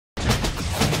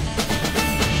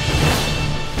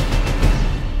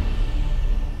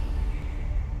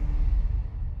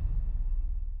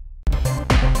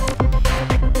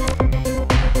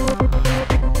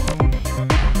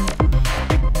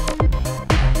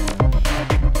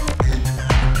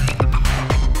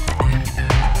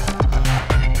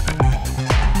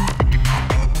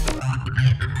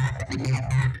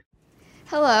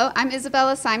I'm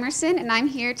Isabella Simerson, and I'm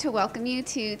here to welcome you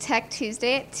to Tech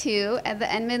Tuesday at 2 at the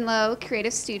Edmon Low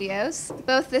Creative Studios.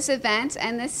 Both this event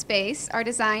and this space are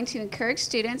designed to encourage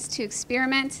students to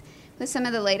experiment with some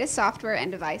of the latest software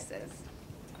and devices.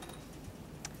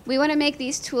 We want to make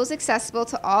these tools accessible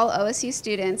to all OSU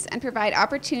students and provide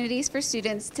opportunities for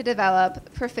students to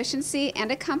develop proficiency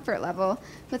and a comfort level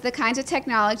with the kinds of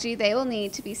technology they will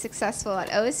need to be successful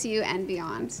at OSU and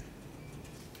beyond.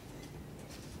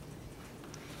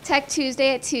 Tech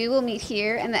Tuesday at 2 will meet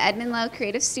here in the Edmon Low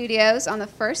Creative Studios on the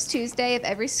first Tuesday of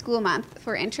every school month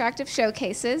for interactive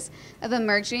showcases of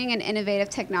emerging and innovative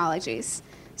technologies.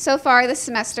 So far this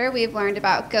semester, we've learned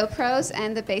about GoPros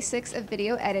and the basics of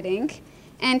video editing.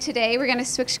 And today we're going to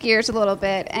switch gears a little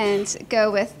bit and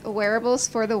go with wearables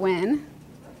for the win.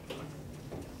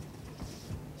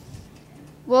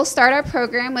 We'll start our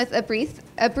program with a brief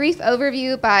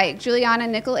overview by Juliana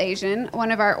Nykolaisyzn,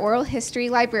 one of our oral history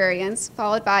librarians,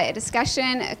 followed by a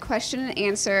discussion, a question and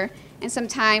answer, and some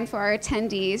time for our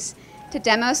attendees to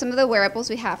demo some of the wearables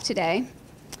we have today.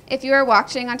 If you are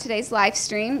watching on today's live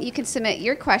stream, you can submit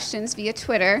your questions via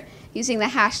Twitter using the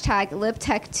hashtag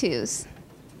LibTech2s.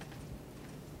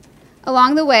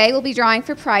 Along the way, we'll be drawing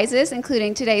for prizes,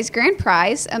 including today's grand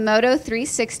prize, a Moto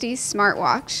 360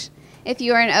 smartwatch. If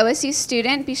you are an OSU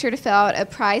student, be sure to fill out a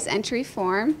prize entry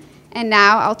form. And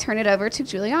now I'll turn it over to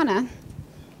Juliana.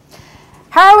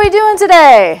 How are we doing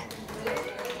today?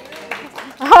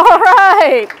 All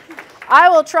right. I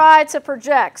will try to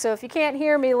project, so if you can't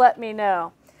hear me, let me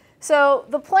know. So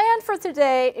the plan for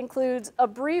today includes a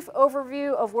brief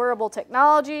overview of wearable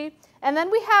technology, and then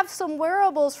we have some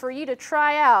wearables for you to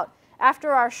try out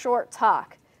after our short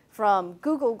talk, from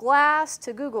Google Glass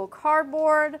to Google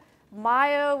Cardboard,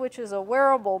 Mayo, which is a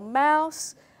wearable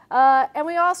mouse, and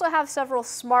we also have several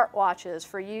smartwatches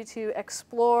for you to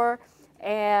explore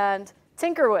and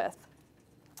tinker with.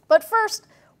 But first,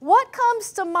 what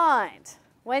comes to mind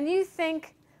when you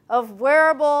think of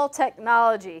wearable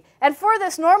technology? And for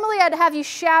this, normally I'd have you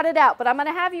shout it out, but I'm going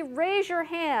to have you raise your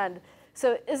hand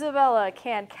so Isabella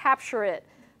can capture it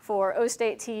for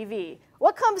O-State TV.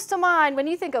 What comes to mind when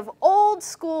you think of old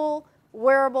school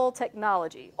wearable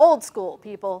technology? Old school,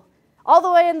 people. All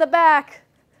the way in the back.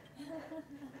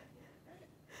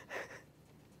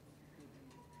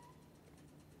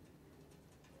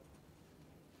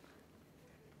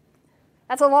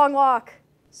 That's a long walk.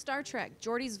 Star Trek,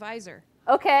 Geordi's visor.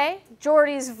 Okay,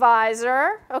 Geordi's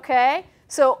visor. Okay,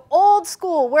 so old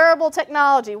school wearable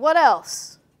technology. What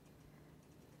else?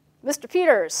 Mr.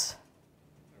 Peters.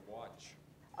 A watch.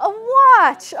 A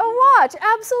watch, a watch,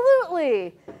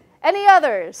 absolutely. Any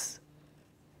others?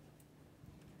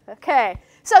 Okay,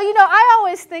 so I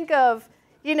always think of,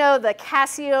 the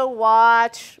Casio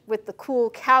watch with the cool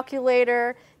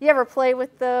calculator. You ever play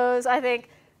with those? I think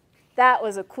that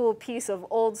was a cool piece of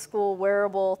old school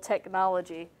wearable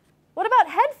technology. What about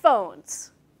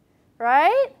headphones,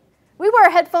 right? We wear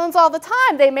headphones all the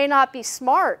time. They may not be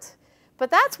smart,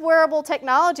 but that's wearable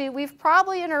technology we've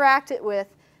probably interacted with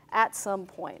at some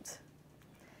point.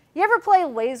 You ever play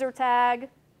laser tag,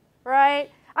 right?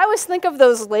 I always think of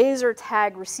those laser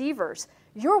tag receivers.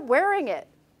 You're wearing it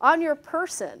on your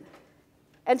person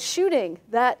and shooting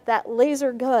that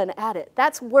laser gun at it.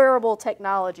 That's wearable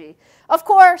technology. Of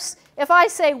course, if I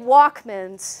say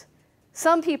Walkmans,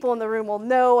 some people in the room will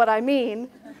know what I mean.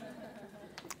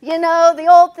 The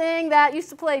old thing that used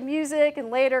to play music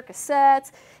and later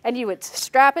cassettes, and you would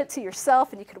strap it to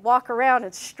yourself and you could walk around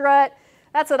and strut.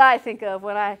 That's what I think of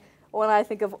when I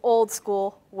think of old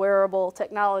school wearable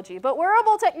technology. But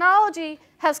wearable technology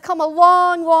has come a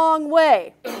long, long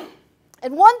way.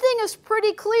 And one thing is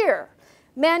pretty clear.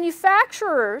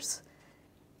 Manufacturers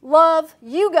love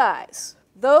you guys,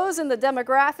 those in the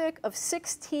demographic of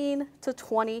 16 to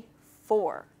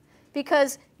 24,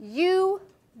 because you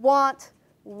want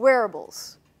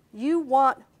wearables. You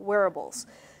want wearables.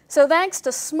 So thanks to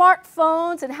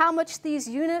smartphones and how much these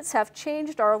units have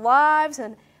changed our lives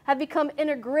and have become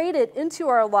integrated into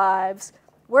our lives,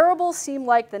 wearables seem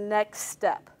like the next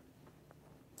step.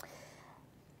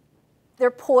 They're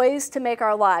poised to make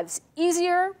our lives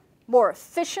easier, more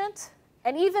efficient,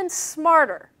 and even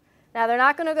smarter. Now, they're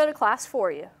not going to go to class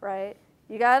for you, right?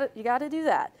 You got to do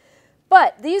that.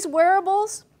 But these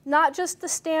wearables, not just the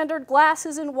standard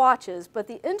glasses and watches, but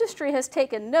the industry has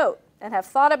taken note and have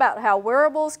thought about how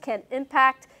wearables can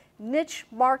impact niche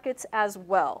markets as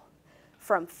well,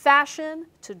 from fashion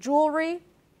to jewelry,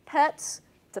 pets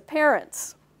to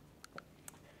parents.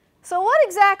 So what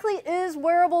exactly is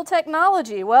wearable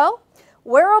technology? Well,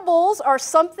 wearables are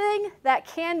something that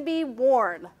can be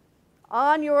worn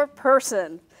on your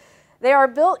person. They are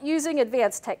built using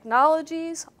advanced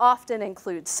technologies, often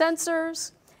include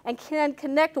sensors, and can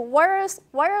connect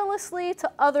wirelessly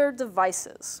to other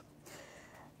devices,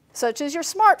 such as your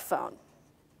smartphone.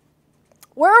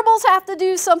 Wearables have to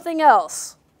do something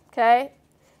else, okay?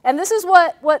 And this is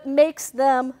what makes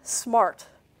them smart,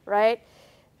 right?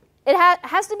 It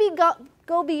has to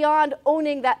go beyond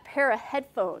owning that pair of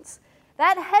headphones.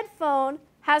 That headphone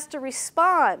has to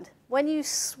respond when you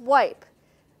swipe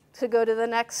to go to the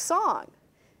next song.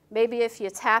 Maybe if you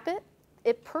tap it,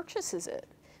 it purchases it.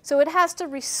 So it has to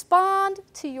respond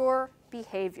to your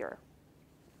behavior.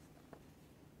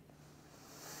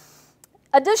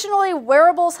 Additionally,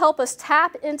 wearables help us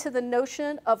tap into the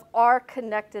notion of our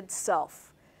connected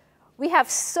self. We have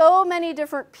so many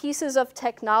different pieces of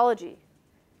technology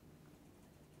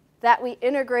that we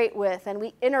integrate with and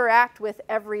we interact with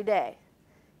every day.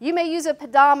 You may use a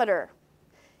pedometer.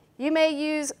 You may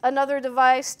use another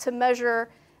device to measure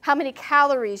how many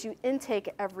calories you intake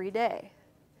every day.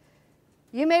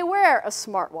 You may wear a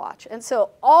smartwatch. And so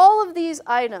all of these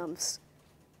items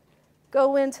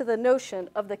go into the notion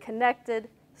of the connected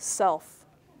self.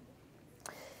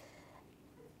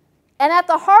 And at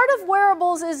the heart of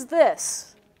wearables is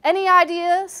this. Any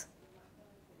ideas?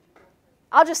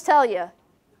 I'll just tell you.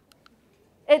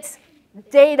 It's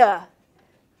data,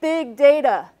 big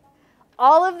data.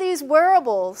 All of these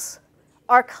wearables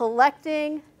are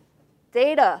collecting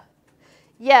data.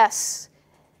 Yes,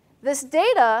 this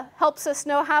data helps us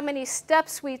know how many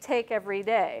steps we take every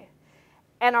day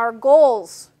and our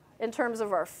goals in terms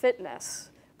of our fitness.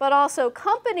 But also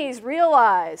companies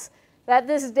realize that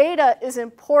this data is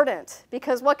important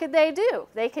because what could they do?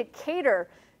 They could cater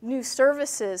new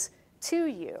services to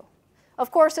you.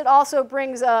 Of course, it also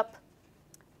brings up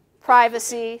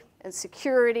privacy and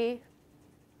security,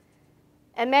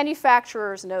 and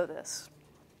manufacturers know this.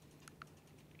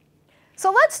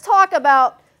 So let's talk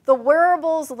about the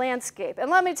wearables landscape. And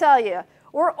let me tell you,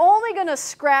 we're only going to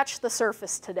scratch the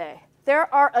surface today.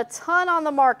 There are a ton on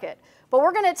the market, but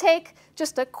we're going to take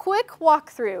just a quick walk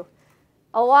through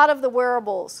a lot of the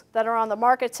wearables that are on the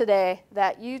market today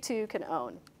that you too can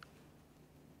own.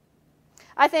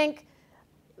 I think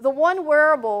the one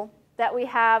wearable that we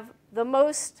have the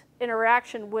most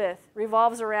interaction with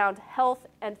revolves around health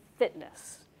and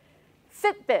fitness.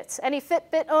 Fitbits. Any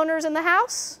Fitbit owners in the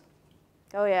house?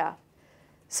 Oh yeah.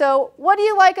 So what do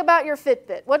you like about your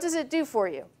Fitbit? What does it do for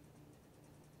you?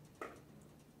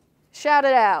 Shout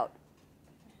it out.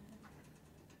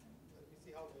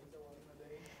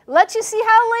 Let you see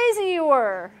how lazy you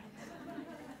were.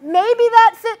 Maybe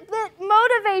that Fitbit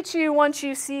motivates you once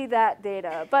you see that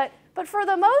data. But for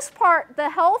the most part, the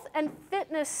health and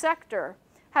fitness sector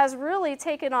has really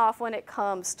taken off when it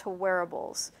comes to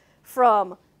wearables.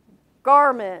 From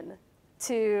Garmin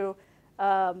to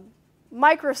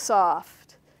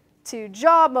Microsoft to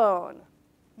Jawbone,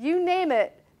 you name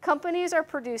it, companies are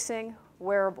producing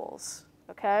wearables,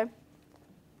 okay?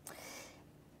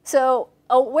 So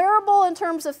a wearable in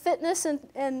terms of fitness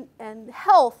and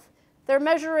health, they're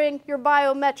measuring your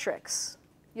biometrics,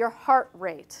 your heart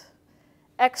rate,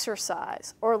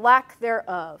 exercise, or lack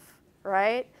thereof,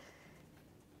 right?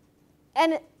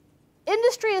 And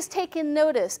industry has taken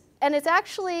notice, and it's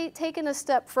actually taken a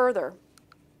step further.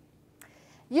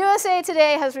 USA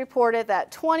Today has reported that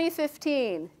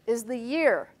 2015 is the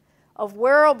year of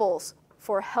wearables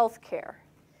for healthcare.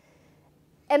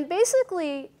 And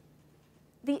basically,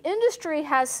 the industry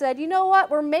has said, you know what,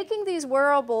 we're making these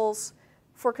wearables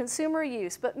for consumer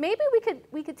use, but maybe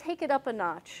we could take it up a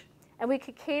notch, and we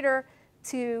could cater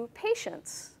to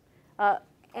patients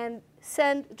and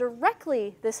send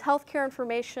directly this healthcare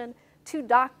information to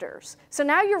doctors. So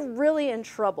now you're really in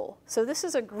trouble. So this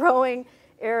is a growing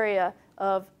area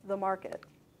of the market.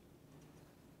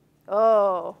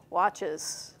 Oh,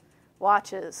 watches,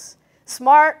 watches.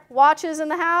 Smart watches in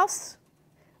the house?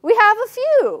 We have a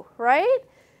few, right?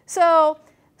 So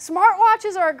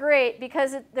smartwatches are great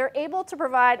because they're able to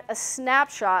provide a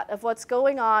snapshot of what's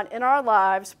going on in our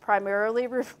lives, primarily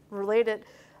related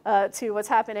to what's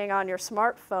happening on your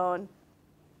smartphone,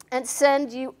 and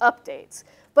send you updates.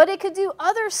 But it could do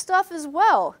other stuff as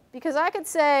well, because I could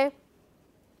say,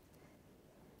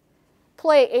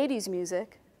 play 80s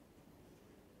music,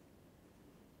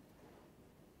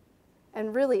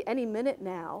 and really any minute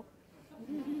now,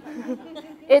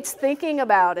 it's thinking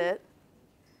about it.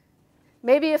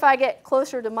 Maybe if I get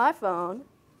closer to my phone,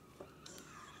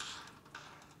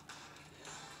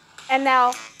 and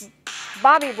now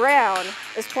Bobby Brown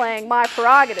is playing My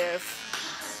Prerogative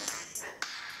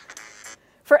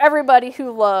for everybody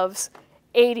who loves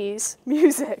 80s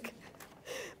music.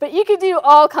 But you could do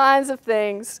all kinds of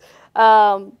things.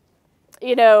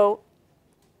 You know,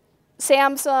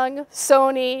 Samsung,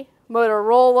 Sony,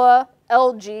 Motorola,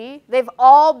 LG, they've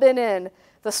all been in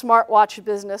the smartwatch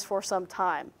business for some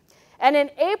time. And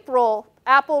in April,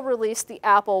 Apple released the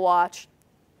Apple Watch,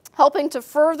 helping to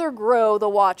further grow the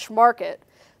watch market.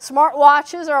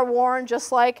 Smartwatches are worn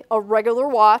just like a regular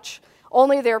watch,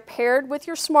 only they're paired with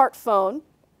your smartphone.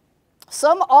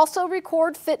 Some also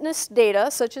record fitness data,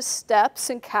 such as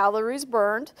steps and calories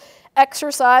burned,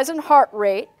 exercise and heart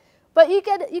rate. But you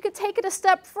could take it a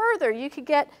step further. You could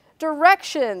get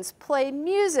directions, play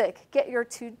music, get your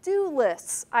to-do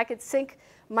lists. I could sync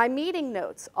my meeting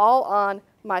notes, all on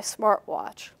my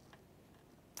smartwatch.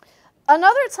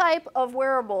 Another type of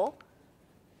wearable,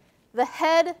 the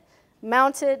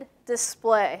head-mounted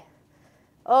display.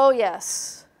 Oh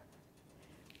yes.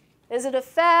 Is it a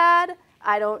fad?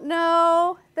 I don't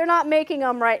know. They're not making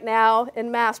them right now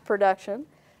in mass production.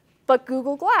 But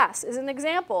Google Glass is an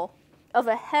example of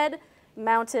a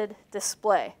head-mounted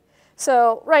display.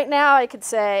 So right now I could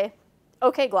say,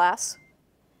 okay, Glass,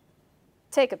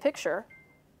 take a picture.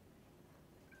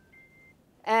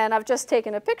 And I've just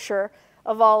taken a picture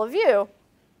of all of you,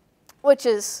 which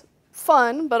is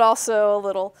fun, but also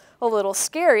a little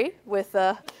scary with,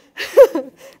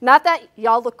 not that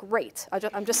y'all look great,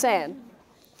 I'm just saying.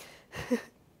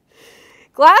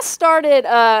 Glass started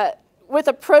with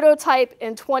a prototype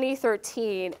in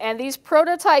 2013, and these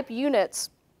prototype units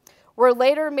were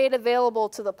later made available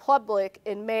to the public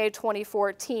in May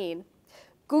 2014.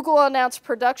 Google announced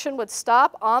production would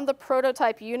stop on the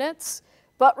prototype units,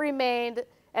 but remained,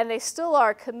 and they still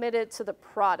are, committed to the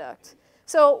product.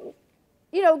 So,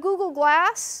 you know, Google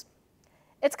Glass,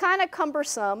 it's kind of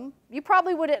cumbersome. You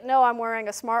probably wouldn't know I'm wearing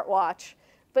a smartwatch,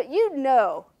 but you'd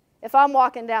know if I'm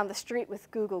walking down the street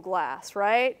with Google Glass,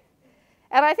 right?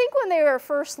 And I think when they were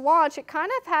first launched, it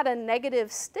kind of had a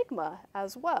negative stigma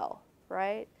as well,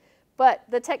 right? But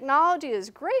the technology is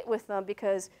great with them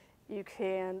because you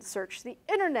can search the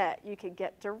internet, you could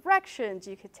get directions,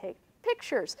 you could take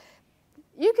pictures.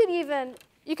 You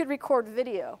could record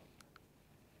video.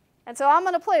 And so I'm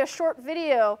going to play a short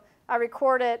video. I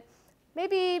recorded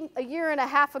maybe a year and a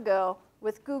half ago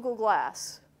with Google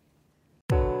Glass.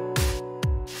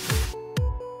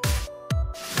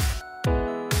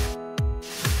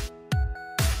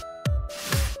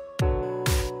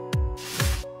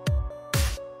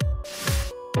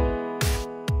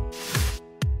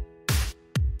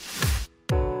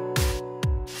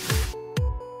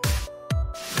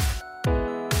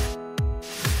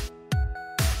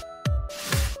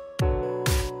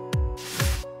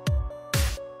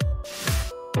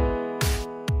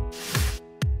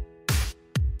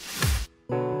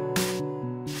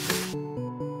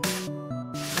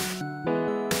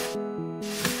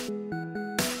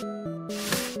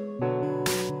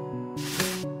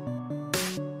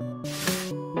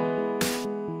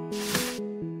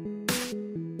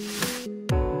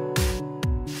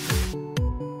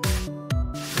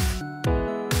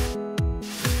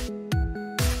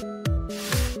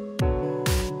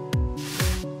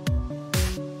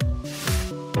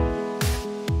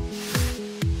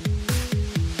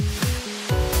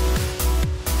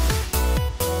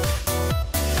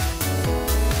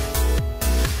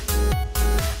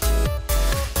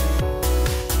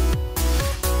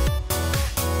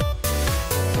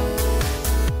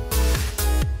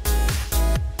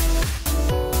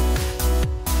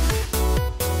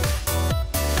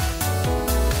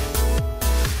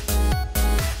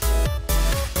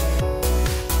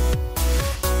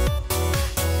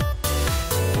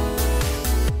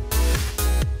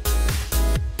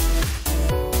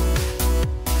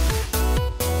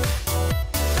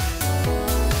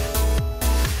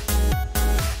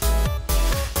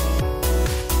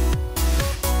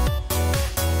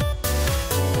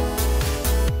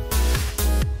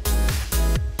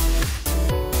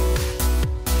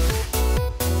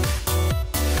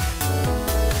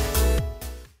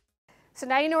 So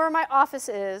now you know where my office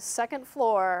is, second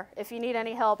floor, if you need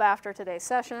any help after today's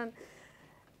session.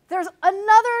 There's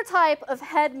another type of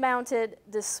head-mounted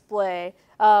display,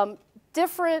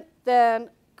 different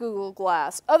than Google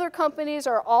Glass. Other companies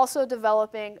are also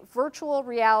developing virtual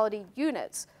reality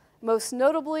units. Most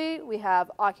notably, we have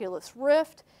Oculus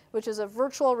Rift, which is a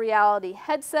virtual reality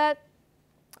headset,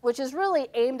 which is really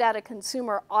aimed at a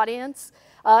consumer audience.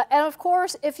 And of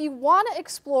course, if you want to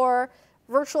explore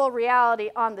virtual reality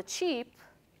on the cheap,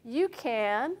 you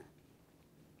can,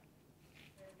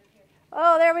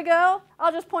 oh, there we go.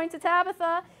 I'll just point to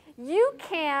Tabitha. You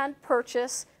can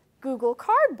purchase Google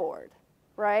Cardboard,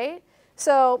 right?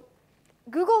 So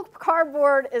Google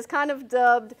Cardboard is kind of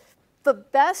dubbed the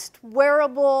best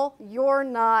wearable you're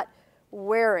not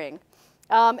wearing.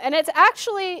 And it's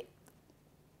actually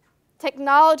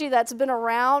technology that's been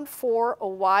around for a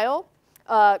while.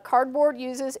 Cardboard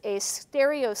uses a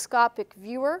stereoscopic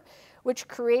viewer, which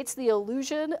creates the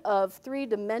illusion of 3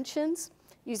 dimensions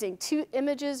using 2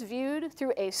 images viewed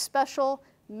through a special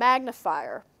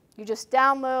magnifier. You just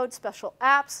download special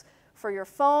apps for your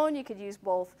phone. You could use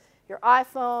both your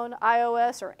iPhone,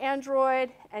 iOS, or Android,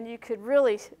 and you could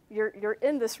really, you're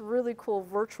in this really cool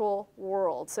virtual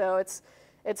world. So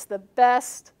it's the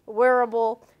best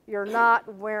wearable you're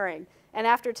not wearing. And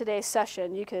after today's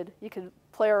session, you could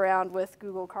play around with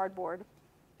Google Cardboard.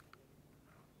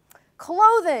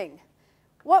 Clothing,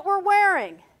 what we're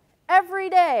wearing every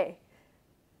day.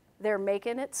 They're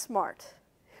making it smart.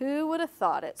 Who would have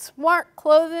thought it? Smart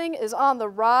clothing is on the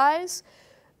rise.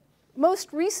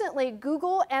 Most recently,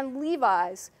 Google and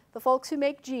Levi's, the folks who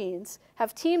make jeans,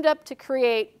 have teamed up to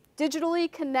create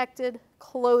digitally connected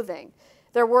clothing.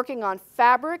 They're working on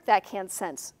fabric that can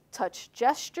sense touch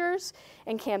gestures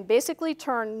and can basically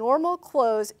turn normal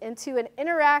clothes into an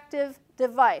interactive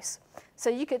device. So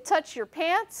you could touch your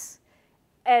pants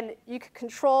and you could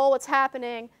control what's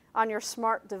happening on your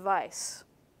smart device.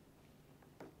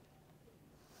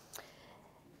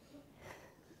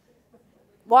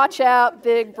 Watch out,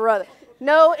 big brother.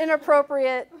 No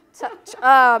inappropriate touch.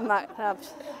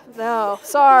 No,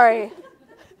 sorry.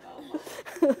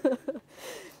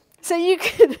 So you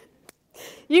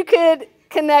could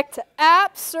connect to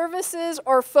apps, services,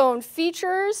 or phone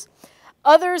features.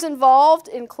 Others involved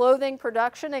in clothing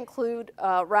production include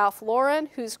Ralph Lauren,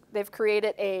 they've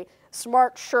created a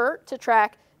smart shirt to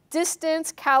track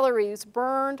distance, calories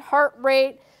burned, heart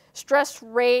rate, stress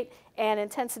rate, and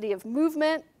intensity of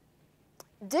movement.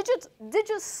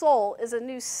 Digisole is a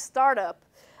new startup,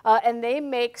 and they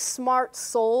make smart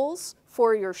soles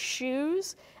for your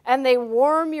shoes, and they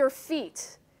warm your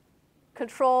feet,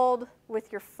 controlled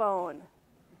with your phone.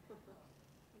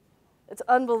 It's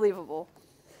unbelievable.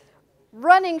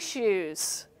 Running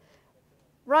shoes,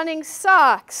 running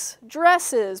socks,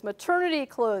 dresses, maternity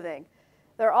clothing,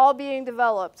 they're all being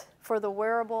developed for the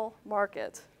wearable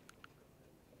market.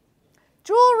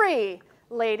 Jewelry,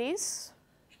 ladies.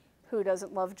 Who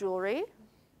doesn't love jewelry,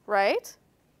 right?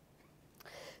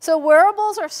 So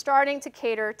wearables are starting to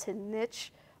cater to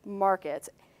niche markets,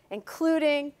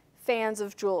 including fans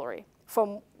of jewelry.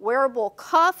 From wearable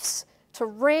cuffs to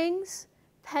rings,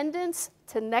 pendants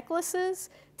to necklaces,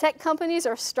 tech companies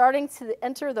are starting to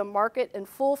enter the market in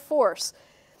full force,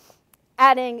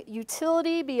 adding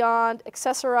utility beyond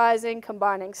accessorizing,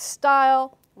 combining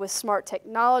style with smart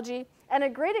technology. And a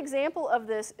great example of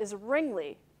this is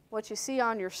Ringly, what you see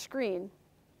on your screen.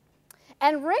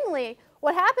 And Ringly,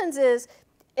 what happens is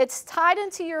it's tied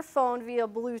into your phone via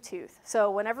Bluetooth.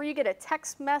 So whenever you get a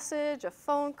text message, a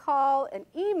phone call, an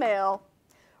email,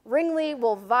 Ringly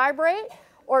will vibrate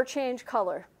or change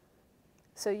color.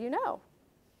 So you know.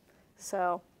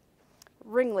 So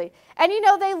Ringly. And you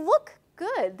know, they look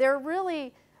good. They're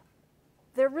really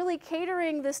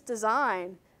catering this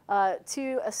design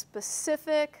to a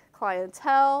specific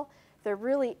clientele. They're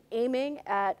really aiming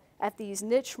at these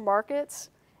niche markets,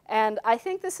 and I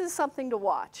think this is something to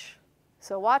watch.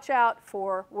 So watch out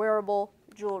for wearable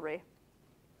jewelry.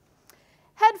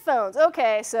 Headphones.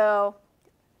 Okay, so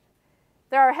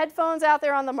there are headphones out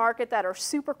there on the market that are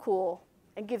super cool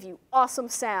and give you awesome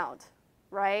sound,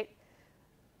 right?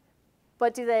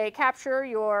 But do they capture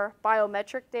your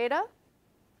biometric data?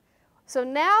 So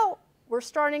now we're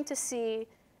starting to see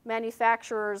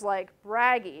manufacturers like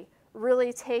Braggy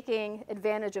really taking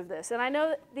advantage of this. And I know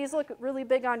that these look really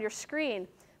big on your screen,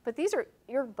 but these are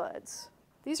earbuds.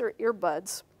 These are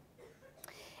earbuds.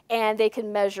 And they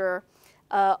can measure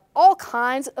all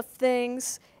kinds of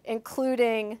things,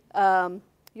 including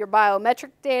your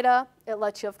biometric data. It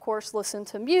lets you, of course, listen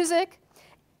to music,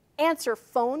 answer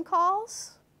phone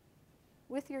calls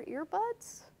with your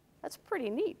earbuds. That's pretty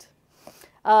neat.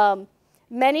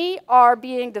 Many are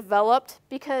being developed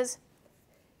because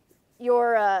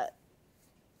your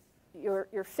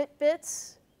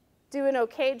Fitbits do an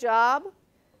okay job,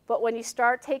 but when you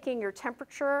start taking your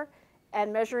temperature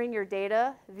and measuring your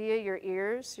data via your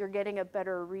ears, you're getting a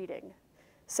better reading.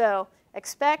 So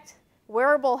expect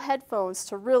wearable headphones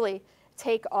to really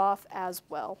take off as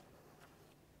well.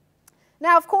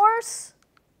 Now, of course,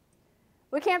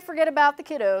 we can't forget about the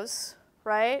kiddos,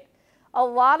 right? A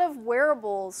lot of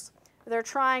wearables, they're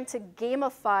trying to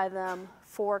gamify them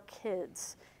for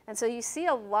kids. And so you see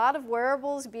a lot of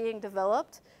wearables being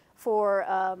developed for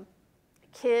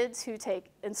kids who take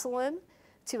insulin,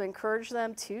 to encourage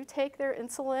them to take their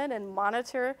insulin and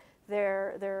monitor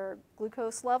their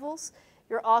glucose levels.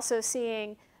 You're also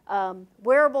seeing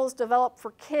wearables developed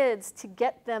for kids to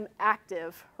get them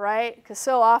active, right? Because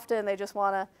so often they just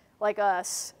want like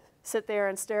us sit there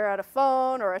and stare at a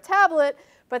phone or a tablet,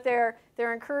 but they're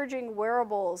encouraging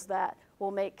wearables that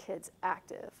will make kids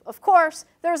active. Of course,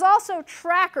 there's also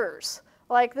trackers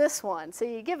like this one. So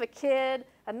you give a kid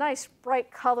a nice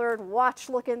bright colored watch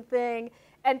looking thing,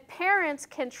 and parents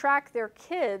can track their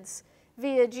kids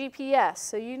via GPS.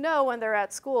 So you know when they're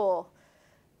at school,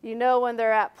 you know when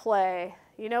they're at play,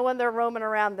 you know when they're roaming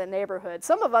around the neighborhood.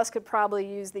 Some of us could probably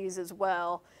use these as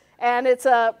well. And it's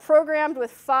programmed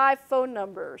with 5 phone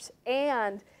numbers,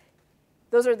 and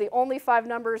those are the only 5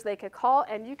 numbers they could call,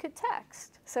 and you could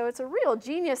text. So it's a real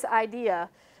genius idea.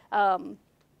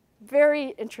 Very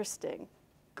interesting.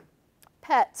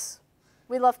 Pets.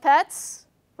 We love pets,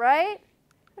 right?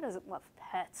 Who doesn't love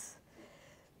pets?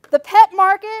 The pet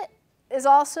market is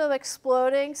also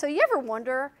exploding. So you ever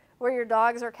wonder where your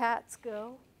dogs or cats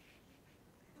go?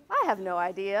 I have no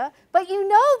idea. But you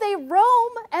know they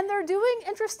roam, and they're doing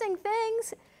interesting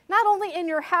things, not only in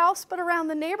your house, but around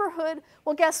the neighborhood.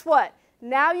 Well, guess what?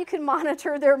 Now you can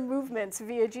monitor their movements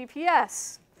via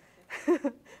GPS.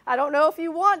 I don't know if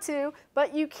you want to,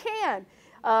 but you can.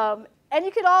 And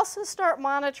you could also start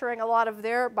monitoring a lot of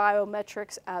their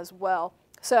biometrics as well.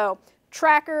 So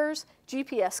trackers,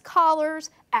 GPS collars,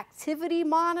 activity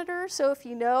monitors. So if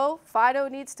you know Fido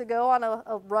needs to go on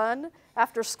a run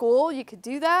after school, you could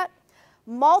do that.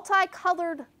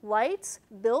 Multicolored lights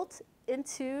built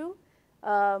into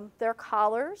their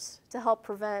collars to help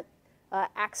prevent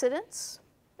accidents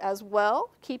as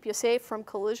well, keep you safe from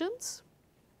collisions.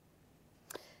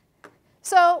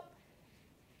 So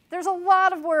there's a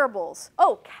lot of wearables.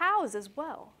 Oh, cows as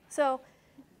well. So,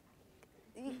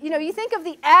 you know, you think of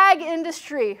the ag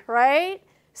industry, right?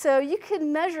 So you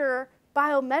can measure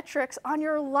biometrics on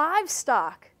your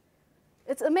livestock.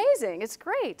 It's amazing. It's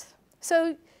great.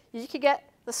 So you could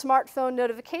get the smartphone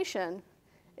notification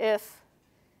if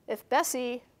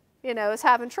Bessie, you know, is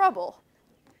having trouble.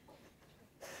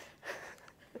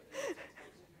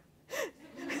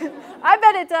 I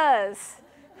bet it does.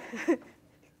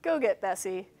 Go get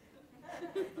Bessie.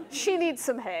 She needs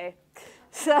some hay.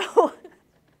 So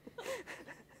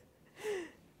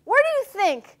where do you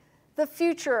think the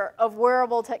future of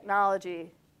wearable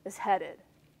technology is headed?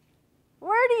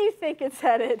 Where do you think it's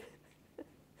headed?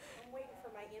 I'm waiting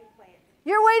for my implant.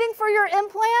 You're waiting for your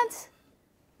implant?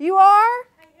 You are?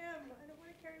 I am. I don't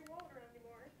want to carry water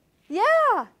anymore.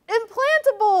 Yeah,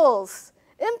 implantables.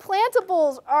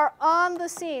 Implantables are on the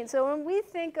scene. So when we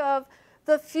think of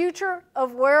the future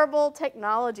of wearable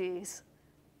technologies,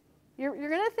 you're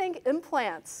going to think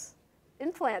implants.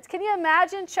 Implants. Can you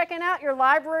imagine checking out your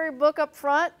library book up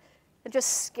front and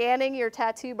just scanning your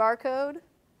tattoo barcode?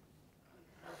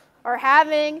 Or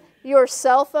having your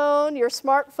cell phone, your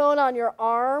smartphone on your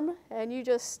arm, and you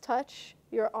just touch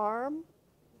your arm,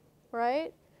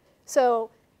 right?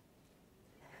 So,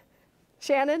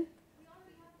 Shannon?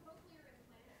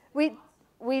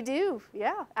 We do,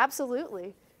 yeah,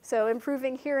 absolutely. So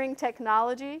improving hearing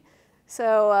technology.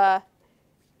 So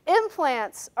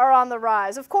implants are on the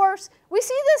rise. Of course, we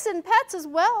see this in pets as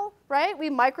well, right? We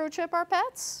microchip our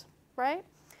pets, right?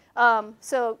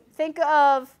 So think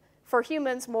of, for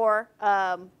humans, more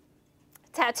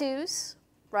tattoos,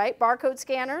 right? Barcode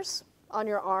scanners on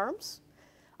your arms.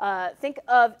 Think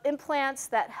of implants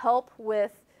that help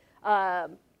with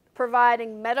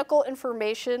providing medical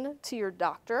information to your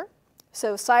doctor.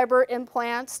 So cyber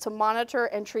implants to monitor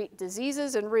and treat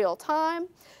diseases in real time.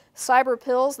 Cyber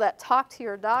pills that talk to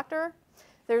your doctor.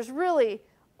 There's really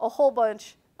a whole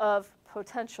bunch of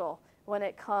potential when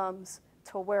it comes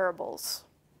to wearables.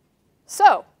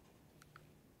 So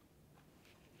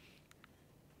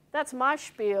that's my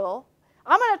spiel.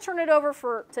 I'm going to turn it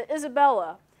over to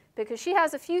Isabella because she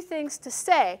has a few things to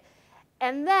say.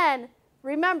 And then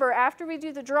remember, after we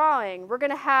do the drawing, we're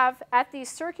going to have at these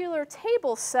circular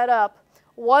tables set up,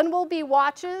 one will be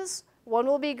watches, one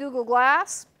will be Google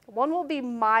Glass, one will be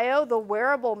Mayo, the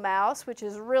wearable mouse, which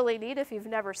is really neat if you've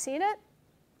never seen it,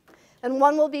 and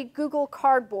one will be Google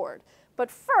Cardboard. But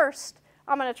first,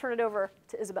 I'm going to turn it over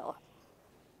to Isabella.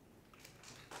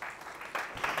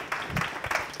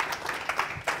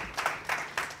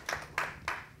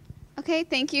 Okay,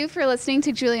 thank you for listening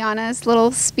to Juliana's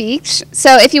little speech.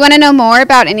 So if you want to know more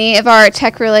about any of our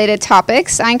tech-related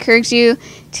topics, I encourage you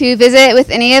to visit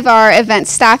with any of our event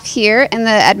staff here in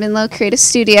the Edmon Low Creative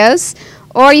Studios,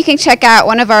 or you can check out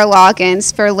one of our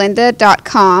logins for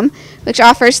lynda.com, which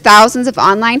offers thousands of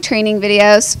online training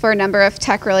videos for a number of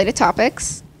tech-related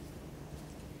topics.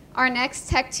 Our next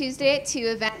Tech Tuesday at 2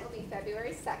 event will be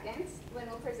February 2nd, when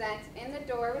we'll present In the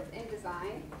Door with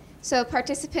InDesign. So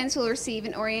participants will receive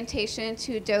an orientation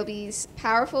to Adobe's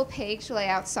powerful page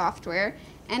layout software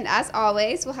And as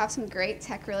always, we'll have some great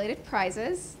tech-related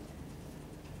prizes.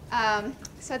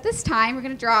 So at this time, we're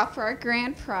going to draw for our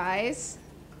grand prize.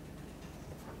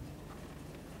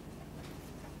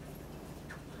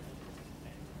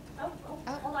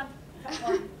 Hold on.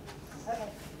 Okay.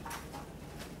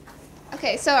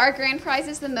 Okay, so our grand prize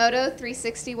is the Moto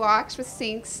 360 watch, which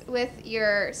syncs with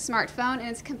your smartphone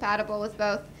and is compatible with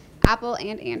both Apple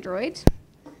and Android.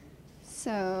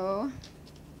 So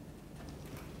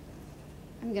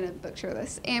I'm going to butcher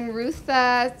this.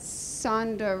 Amrutha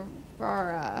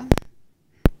Sandavara.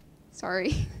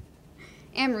 Sorry.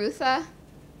 Amrutha?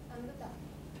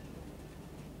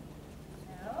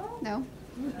 No?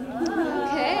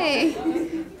 Okay.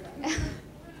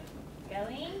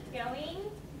 Going.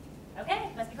 Okay,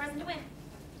 must be present to win.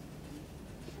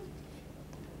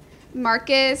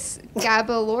 Marcus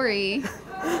Gabalori.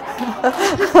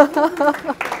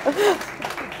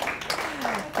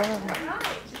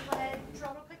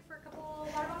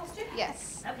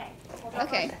 Yes. Okay. We'll draw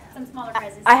Okay. some smaller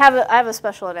prizes. I have a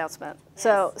special announcement.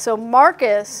 So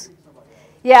Marcus,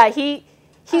 yeah, he's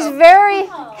very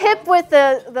hip with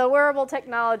the wearable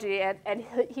technology, and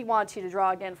he wants you to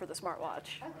draw again for the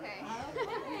smartwatch. Okay.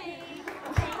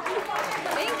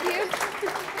 Thank you.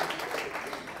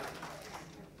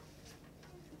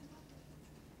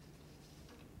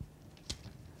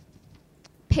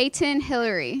 Peyton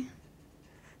Hillary.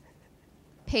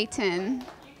 Peyton.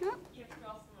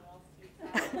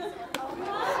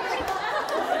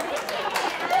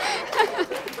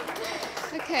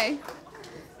 Okay.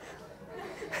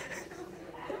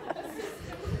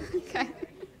 Okay.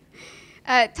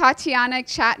 Tatiana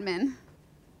Chapman.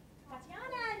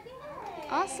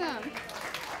 Awesome.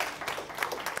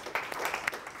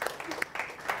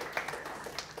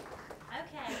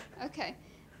 Okay.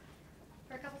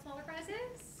 For a couple smaller prizes.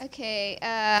 Okay.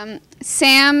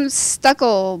 Sam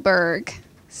Stuckenberg.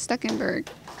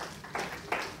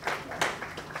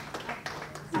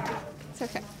 It's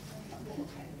okay.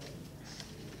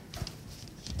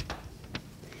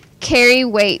 Carrie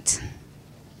Waite.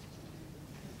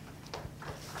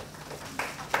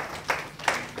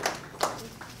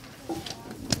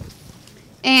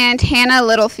 And Hannah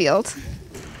Littlefield.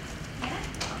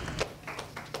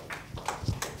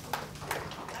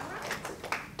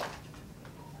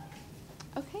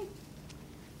 Okay.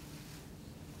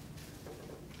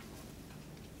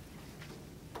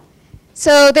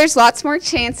 So there's lots more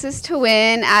chances to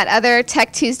win at other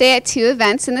Tech Tuesday at 2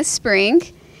 events in the spring.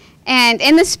 And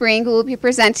in the spring, we will be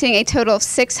presenting a total of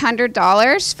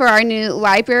 $600 for our new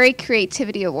Library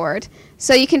Creativity Award.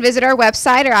 So you can visit our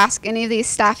website or ask any of these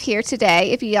staff here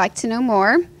today if you'd like to know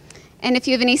more. And if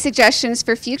you have any suggestions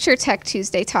for future Tech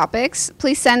Tuesday topics,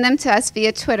 please send them to us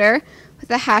via Twitter with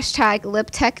the hashtag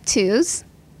LibTech2s.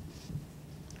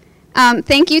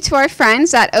 Thank you to our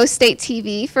friends at O State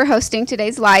TV for hosting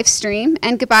today's live stream,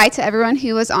 and goodbye to everyone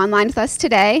who was online with us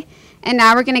today. And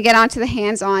now we're going to get on to the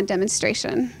hands-on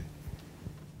demonstration.